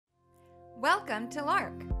Welcome to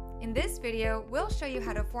Lark! In this video, we'll show you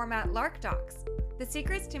how to format Lark Docs. The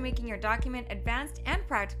secrets to making your document advanced and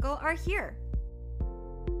practical are here.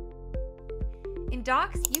 In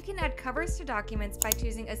Docs, you can add covers to documents by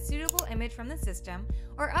choosing a suitable image from the system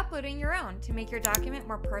or uploading your own to make your document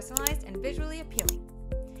more personalized and visually appealing.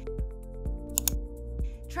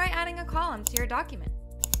 Try adding a column to your document.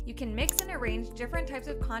 You can mix and arrange different types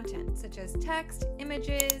of content such as text,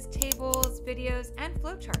 images, tables, videos, and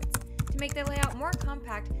flowcharts to make the layout more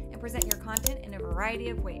compact and present your content in a variety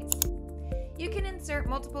of ways. You can insert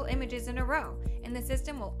multiple images in a row, and the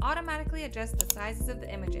system will automatically adjust the sizes of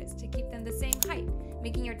the images to keep them the same height,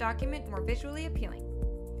 making your document more visually appealing.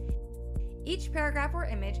 Each paragraph or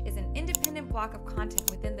image is an independent block of content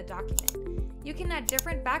within the document. You can add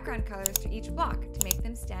different background colors to each block to make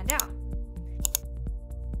them stand out.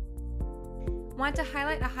 Want to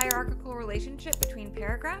highlight a hierarchical relationship between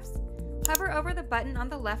paragraphs? Hover over the button on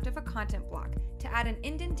the left of a content block to add an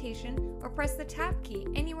indentation or press the Tab key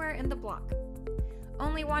anywhere in the block.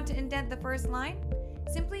 Only want to indent the first line?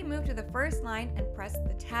 Simply move to the first line and press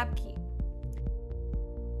the Tab key.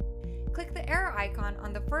 Click the arrow icon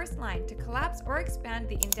on the first line to collapse or expand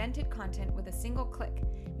the indented content with a single click,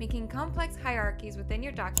 making complex hierarchies within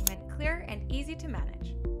your document clear and easy to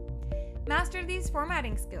manage. Master these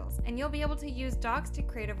formatting skills and you'll be able to use Docs to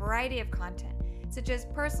create a variety of content, such as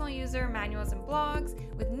personal user manuals and blogs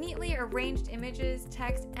with neatly arranged images,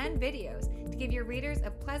 text, and videos to give your readers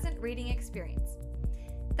a pleasant reading experience.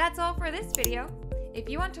 That's all for this video. If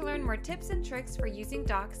you want to learn more tips and tricks for using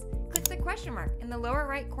Docs, click the question mark in the lower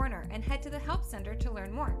right corner and head to the Help Center to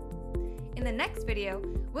learn more. In the next video,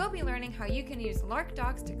 we'll be learning how you can use Lark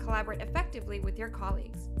Docs to collaborate effectively with your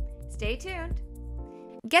colleagues. Stay tuned!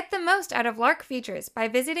 Get the most out of Lark features by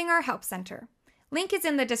visiting our Help Center. Link is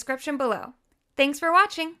in the description below. Thanks for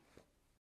watching!